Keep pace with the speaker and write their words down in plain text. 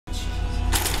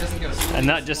A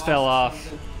nut just fell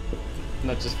off.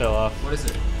 Nut just fell off. What is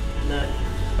it? Nut.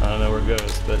 I don't know where it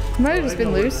goes, but Might have just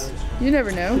been loose. You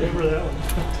never know. Remember that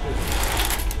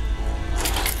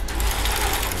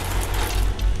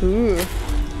one. Ooh.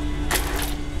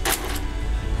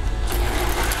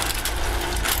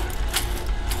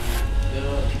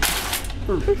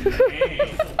 we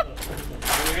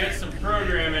got some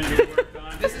programming to work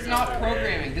on. This is not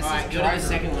programming. This is go to the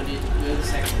second one, dude. Go to the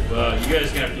second one. Well, you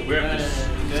guys gonna have to wear this.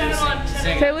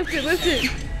 Okay, lift it, lift it.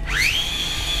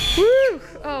 Woo!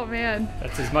 Oh man.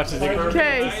 That's as much as it goes.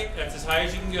 Okay. That's as high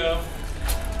as you can go.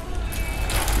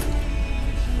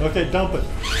 Okay, dump it.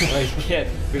 Wait, kid,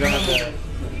 we don't have to.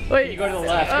 Wait. Can you go to the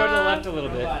left? Go to the left a little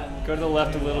bit. Go to the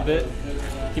left a little bit.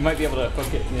 You might be able to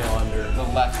hook it, under. The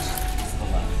left. The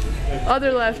left.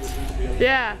 Other left.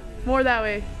 Yeah, more that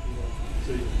way.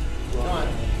 Come on.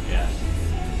 Yeah.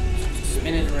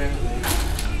 Spin it around.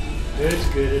 It's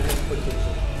good. It has to put this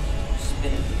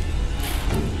Spin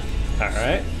it. All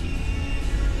right.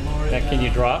 Now, can you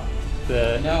drop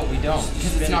the? No, we don't.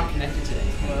 Because it's not connected to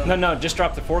anything. No, just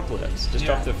drop the forklifts. Just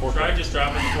drop the forklift. Try just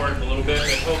dropping the fork a little bit,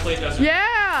 but hopefully it doesn't.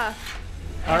 Yeah!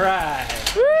 All right.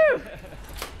 Woo!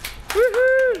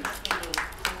 Woohoo!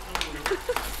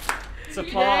 So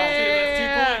Paul,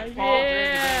 Yeah, 2 points. Paul,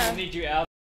 yeah. we'll need you out.